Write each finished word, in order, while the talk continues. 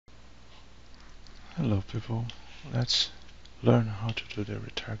Hello people, let's learn how to do the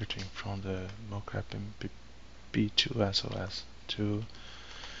retargeting from the mocap MPP2SOS to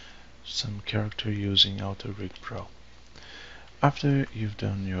some character using Autorig Pro. After you've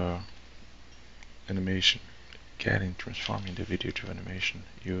done your animation, transforming the video to animation,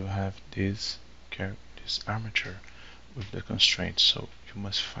 you have this armature with the constraints, so you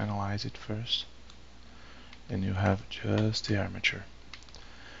must finalize it first, then you have just the armature.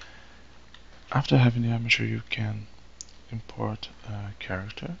 After having the armature, you can import a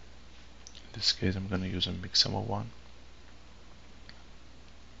character. In this case, I'm going to use a Mixamo one.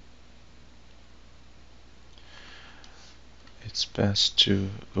 It's best to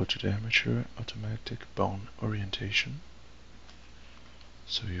go to the armature automatic bone orientation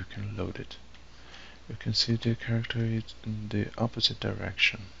so you can load it. You can see the character is in the opposite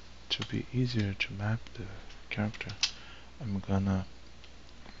direction. To be easier to map the character, I'm gonna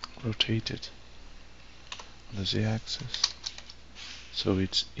rotate it on the z-axis so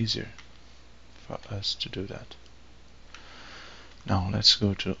it's easier for us to do that. Now let's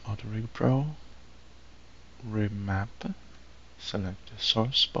go to Autorig Pro, remap, select the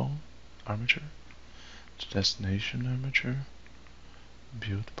source bone armature, the destination armature,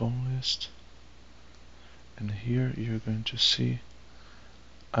 build bone list, and here you're going to see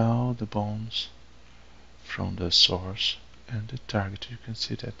all the bones from the source and the target. You can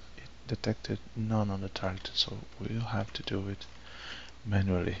see that it detected none on the target, so we'll have to do it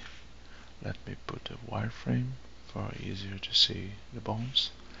manually. Let me put a wireframe for easier to see the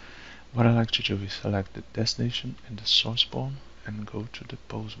bones. What I like to do is select the destination and the source bone and go to the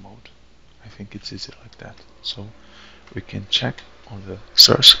pose mode. I think it's easier like that, so we can check on the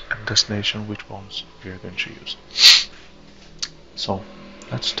source and destination which bones we are going to use. So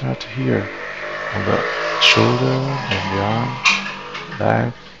let's start here on the shoulder and the arm,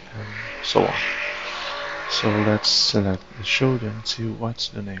 leg, and so on. So let's select the shoulder and see what's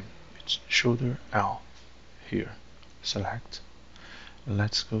the name. It's shoulder L. Here, select.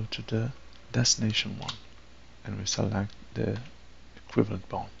 Let's go to the destination one and we select the equivalent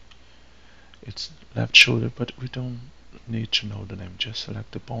bone. It's left shoulder, but we don't need to know the name. Just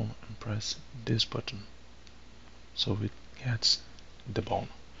select the bone and press this button so it gets the bone.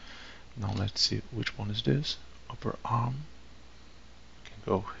 Now let's see which one is this. Upper arm. We can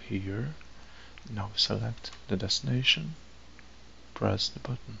go here. Now select the destination, press the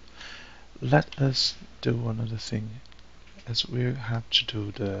button. Let us do another thing. As we have to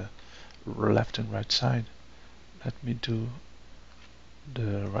do the left and right side, let me do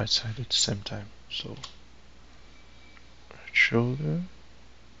the right side at the same time. So right shoulder,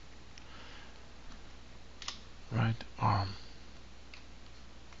 right arm.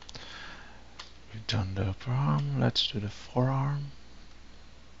 We've done the upper arm, let's do the forearm.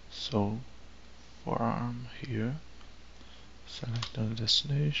 So forearm here, select the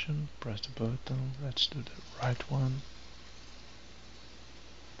destination, press the button, let's do the right one.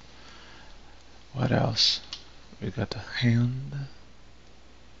 What else? We got a hand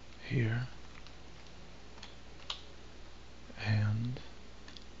here, hand,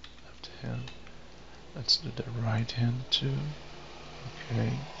 left hand. Let's do the right hand too.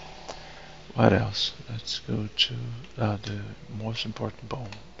 Okay. What else? Let's go to the most important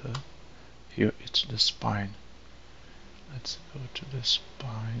bone. Here it's the spine. Let's go to the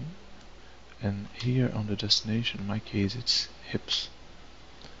spine, and here on the destination, in my case, it's hips.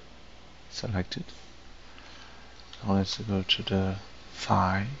 Select it. Now let's go to the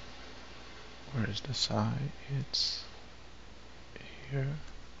thigh. Where is the thigh? It's here.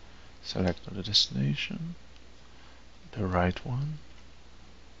 Select on the destination, the right one,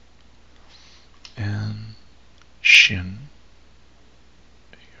 and shin.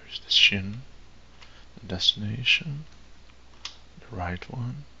 Here's the shin, the destination, the right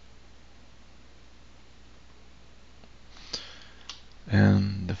one,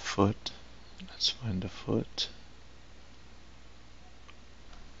 and the foot. Let's find the foot,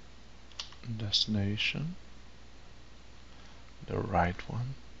 destination, the right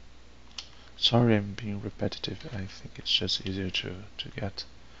one. Sorry I'm being repetitive, I think it's just easier to get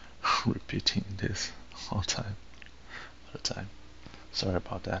repeating this all the time. Sorry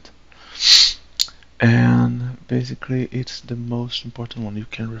about that. And basically it's the most important one. You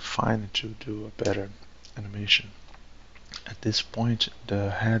can refine it to do a better animation. At this point the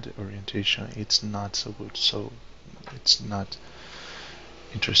head orientation it's not so good, so it's not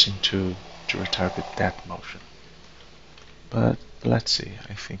interesting to retarget that motion. But let's see,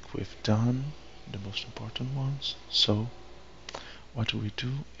 I think we've done the most important ones. So what we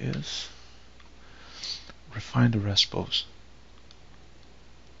do is refine the rest pose.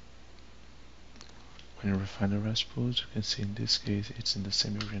 when you refine the rest pose, you can see in this case it's in the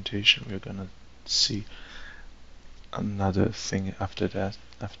same orientation. We're gonna see another thing after that,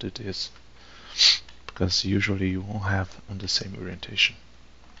 after this, because usually you won't have on the same orientation.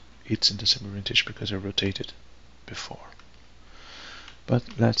 It's in the same orientation because I rotated before. But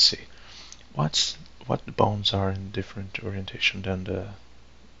let's see what the bones are in different orientation than the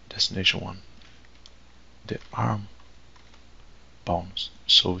destination one. The arm bones.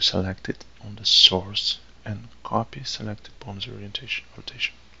 So we select it on the source and copy, select the bones orientation,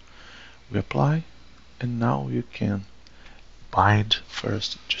 rotation. We apply, and now you can bind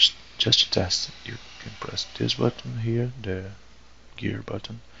first, just to test. You can press this button here, the gear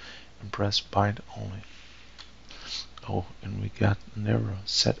button, and press bind only. Oh, and we got an error,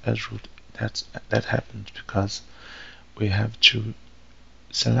 set as root. That happens because we have to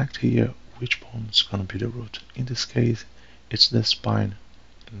select here which bone is going to be the root. In this case, it's the spine.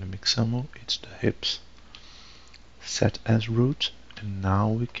 In the example, it's the hips. Set as root, and now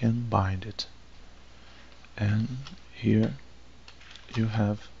we can bind it. And here you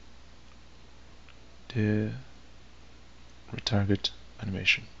have the retarget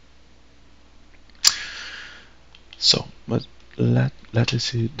animation. So, but let us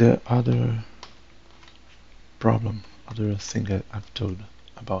see the other problem, other thing that I've told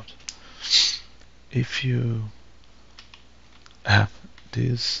about. If you have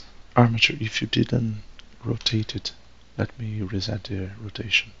this armature, if you didn't rotate it, let me reset the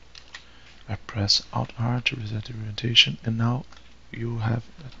rotation. I press Alt R to reset the orientation, and now you have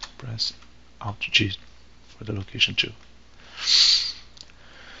to press Alt G for the location too.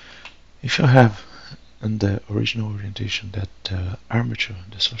 If you have in the original orientation that the armature,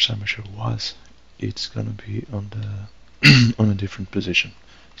 the source armature was, it's gonna be on the on a different position.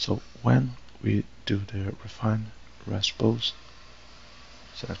 So when we do the refine rest pose,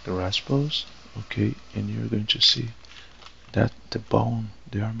 select the rest pose, okay, and you're going to see that the bone,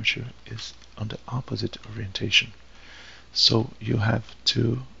 the armature, is on the opposite orientation. So you have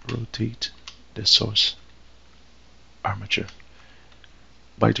to rotate the source armature.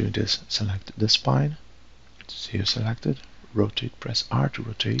 By doing this, select the spine, it's here selected, rotate, press R to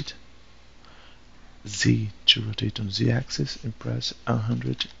rotate, Z to rotate on Z axis, and press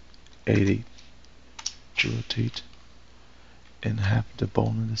 180 to rotate and have the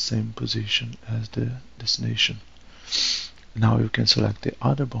bone in the same position as the destination. Now you can select the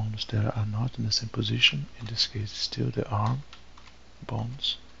other bones that are not in the same position. In this case, still the arm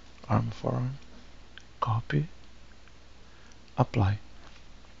bones, arm and forearm, copy, apply.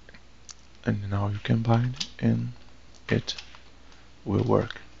 And now you can bind and it will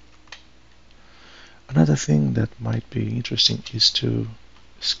work. Another thing that might be interesting is to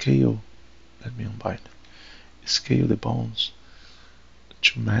scale, let me unbind, scale the bones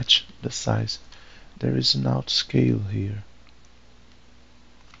to match the size. There is an out scale here,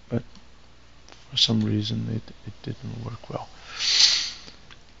 but for some reason it didn't work well.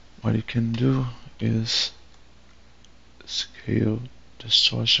 What you can do is scale the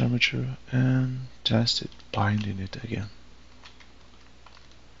source armature and test it, binding it again.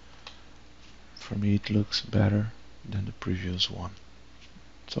 For me it looks better than the previous one.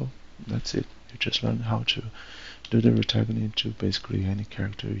 So that's it. You just learned how to do the retargeting to basically any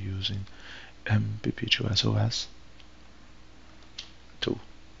character using MPP2SOS tool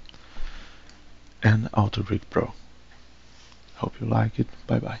and Autorig Pro. Hope you like it.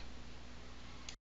 Bye bye.